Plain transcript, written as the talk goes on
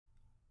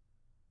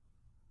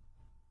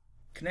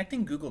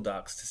Connecting Google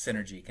Docs to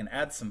Synergy can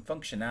add some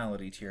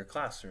functionality to your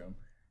classroom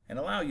and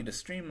allow you to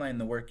streamline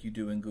the work you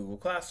do in Google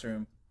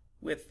Classroom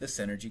with the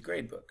Synergy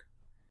Gradebook.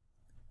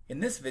 In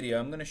this video,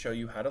 I'm going to show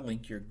you how to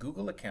link your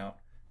Google account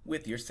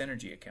with your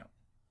Synergy account.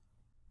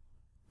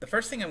 The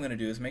first thing I'm going to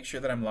do is make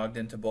sure that I'm logged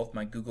into both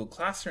my Google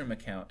Classroom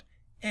account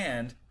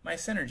and my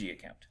Synergy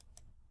account.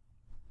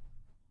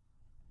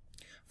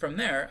 From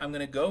there, I'm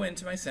going to go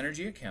into my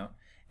Synergy account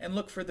and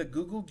look for the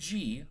Google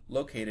G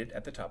located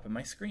at the top of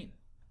my screen.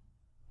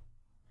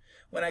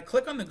 When I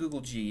click on the Google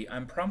G,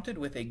 I'm prompted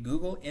with a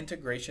Google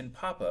integration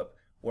pop-up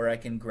where I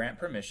can grant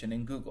permission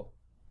in Google.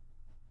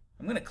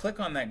 I'm going to click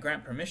on that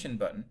grant permission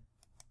button,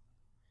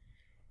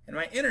 and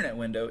my internet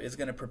window is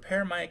going to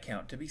prepare my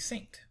account to be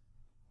synced.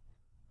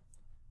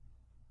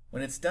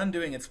 When it's done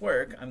doing its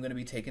work, I'm going to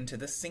be taken to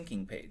the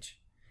syncing page.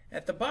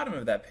 At the bottom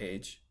of that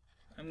page,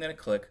 I'm going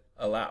to click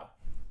Allow.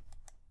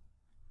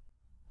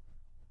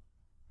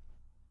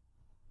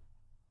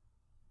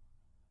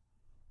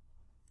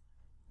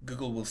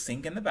 Google will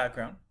sync in the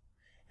background,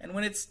 and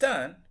when it's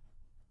done,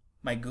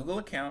 my Google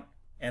account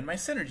and my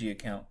Synergy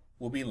account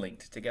will be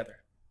linked together.